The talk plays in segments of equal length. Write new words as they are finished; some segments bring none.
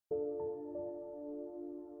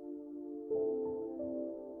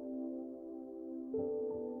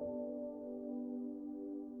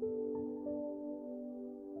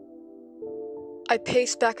I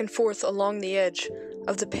pace back and forth along the edge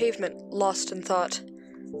of the pavement, lost in thought.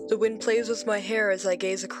 The wind plays with my hair as I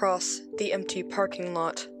gaze across the empty parking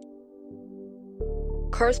lot.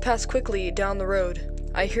 Cars pass quickly down the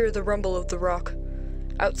road. I hear the rumble of the rock.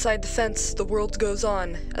 Outside the fence, the world goes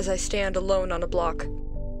on as I stand alone on a block.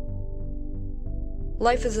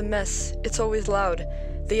 Life is a mess. It's always loud.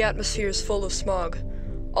 The atmosphere's full of smog.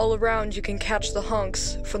 All around you can catch the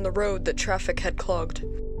honks from the road that traffic had clogged.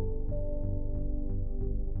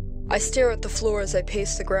 I stare at the floor as I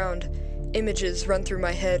pace the ground. Images run through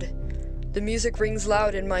my head. The music rings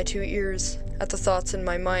loud in my two ears. At the thoughts in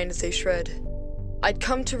my mind they shred. I'd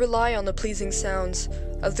come to rely on the pleasing sounds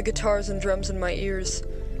of the guitars and drums in my ears.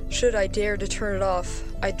 Should I dare to turn it off,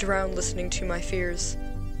 I'd drown listening to my fears.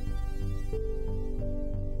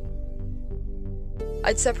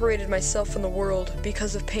 I'd separated myself from the world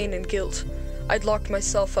because of pain and guilt. I'd locked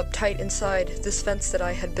myself up tight inside this fence that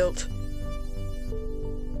I had built.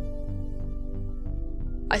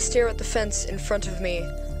 I stare at the fence in front of me.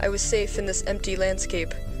 I was safe in this empty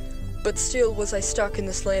landscape. But still was I stuck in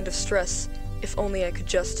this land of stress, if only I could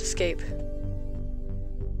just escape.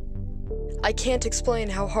 I can't explain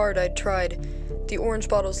how hard I'd tried. The orange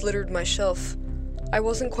bottles littered my shelf. I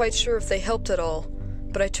wasn't quite sure if they helped at all,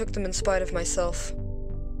 but I took them in spite of myself.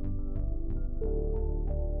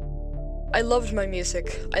 I loved my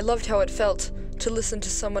music. I loved how it felt to listen to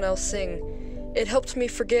someone else sing. It helped me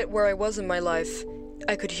forget where I was in my life.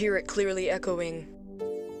 I could hear it clearly echoing.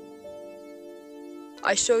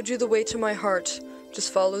 I showed you the way to my heart.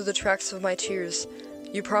 Just follow the tracks of my tears.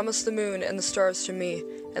 You promised the moon and the stars to me,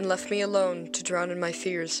 and left me alone to drown in my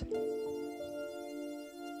fears.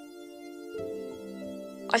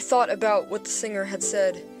 I thought about what the singer had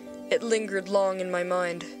said. It lingered long in my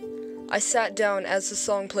mind. I sat down as the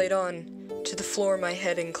song played on, to the floor my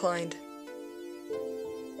head inclined.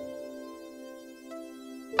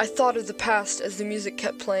 I thought of the past as the music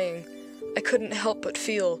kept playing. I couldn't help but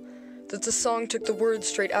feel that the song took the words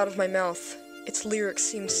straight out of my mouth. Its lyrics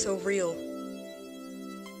seemed so real.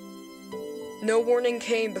 No warning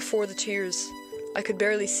came before the tears. I could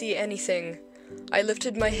barely see anything. I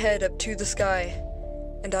lifted my head up to the sky,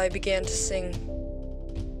 and I began to sing.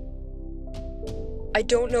 I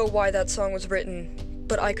don't know why that song was written,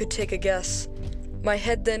 but I could take a guess. My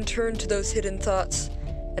head then turned to those hidden thoughts,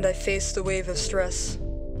 and I faced the wave of stress.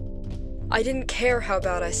 I didn't care how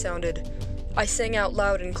bad I sounded. I sang out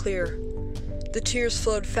loud and clear. The tears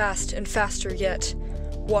flowed fast and faster yet,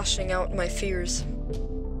 washing out my fears.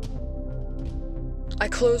 I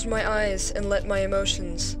closed my eyes and let my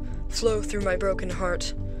emotions flow through my broken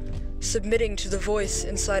heart, submitting to the voice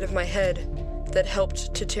inside of my head that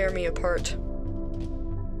helped to tear me apart.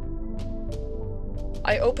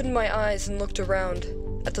 I opened my eyes and looked around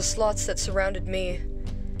at the slots that surrounded me.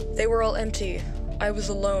 They were all empty. I was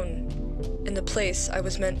alone in the place I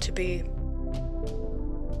was meant to be.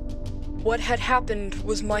 What had happened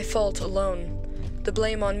was my fault alone. The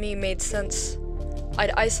blame on me made sense.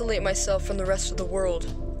 I'd isolate myself from the rest of the world.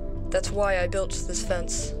 That's why I built this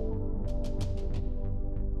fence.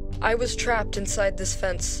 I was trapped inside this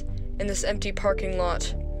fence, in this empty parking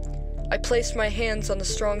lot. I placed my hands on the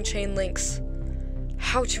strong chain links.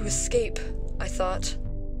 How to escape, I thought.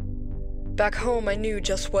 Back home, I knew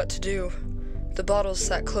just what to do. The bottles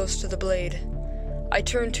sat close to the blade. I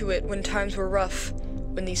turned to it when times were rough,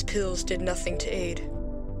 when these pills did nothing to aid.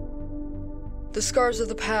 The scars of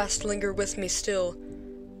the past linger with me still.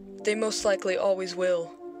 They most likely always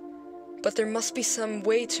will. But there must be some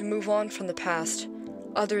way to move on from the past,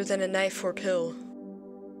 other than a knife or pill.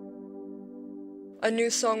 A new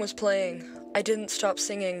song was playing. I didn't stop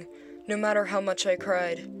singing, no matter how much I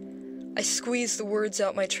cried. I squeezed the words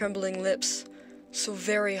out my trembling lips, so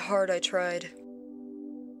very hard I tried.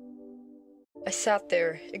 I sat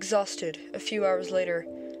there, exhausted, a few hours later.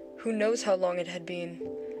 Who knows how long it had been?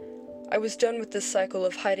 I was done with this cycle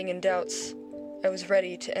of hiding in doubts. I was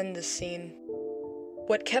ready to end this scene.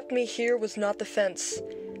 What kept me here was not the fence,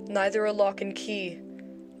 neither a lock and key.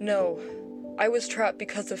 No, I was trapped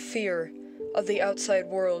because of fear of the outside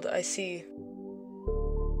world I see.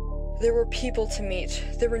 There were people to meet.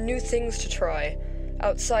 There were new things to try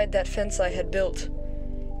outside that fence I had built.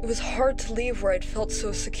 It was hard to leave where I'd felt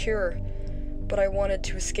so secure, but I wanted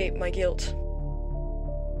to escape my guilt.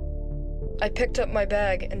 I picked up my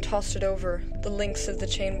bag and tossed it over the links of the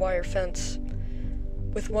chain wire fence.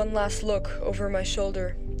 With one last look over my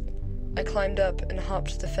shoulder, I climbed up and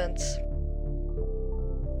hopped the fence.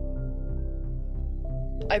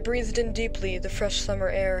 I breathed in deeply the fresh summer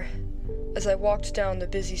air as I walked down the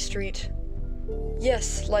busy street.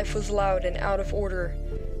 Yes, life was loud and out of order,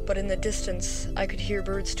 but in the distance I could hear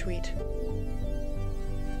birds tweet.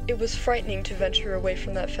 It was frightening to venture away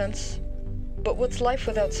from that fence. But what's life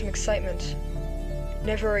without some excitement?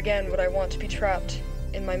 Never again would I want to be trapped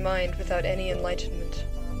in my mind without any enlightenment.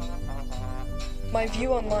 My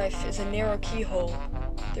view on life is a narrow keyhole.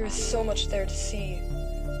 There is so much there to see,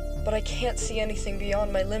 but I can't see anything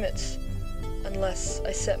beyond my limits unless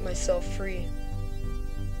I set myself free.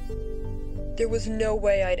 There was no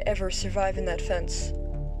way I'd ever survive in that fence,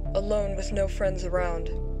 alone with no friends around.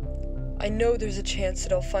 I know there's a chance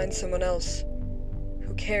that I'll find someone else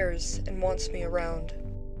who cares and wants me around.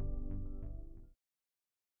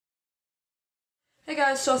 Hey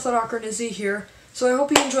guys, Stotharocker Nizzy here. So I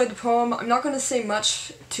hope you enjoyed the poem. I'm not going to say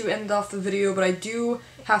much to end off the video, but I do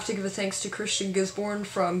have to give a thanks to Christian Gisborne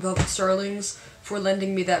from Velvet Starlings for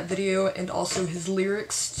lending me that video and also his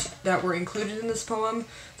lyrics that were included in this poem.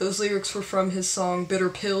 Those lyrics were from his song Bitter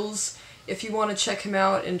Pills. If you want to check him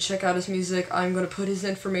out and check out his music, I'm going to put his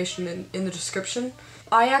information in the description.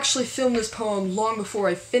 I actually filmed this poem long before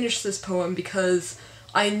I finished this poem because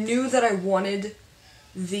I knew that I wanted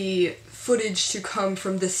the footage to come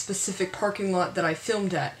from this specific parking lot that I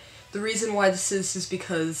filmed at. The reason why this is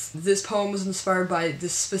because this poem was inspired by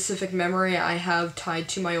this specific memory I have tied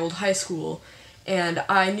to my old high school, and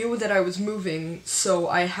I knew that I was moving, so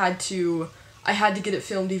I had to get it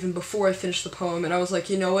filmed even before I finished the poem, and I was like,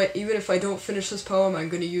 you know what, even if I don't finish this poem, I'm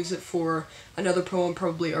going to use it for another poem,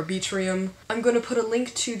 probably Arbitrium. I'm going to put a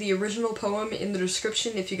link to the original poem in the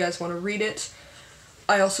description if you guys want to read it.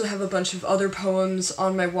 I also have a bunch of other poems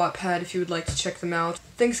on my Wattpad if you would like to check them out.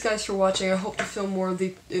 Thanks guys for watching. I hope to film more of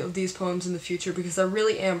these poems in the future because I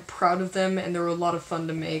really am proud of them and they were a lot of fun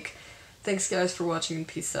to make. Thanks guys for watching and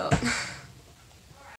peace out.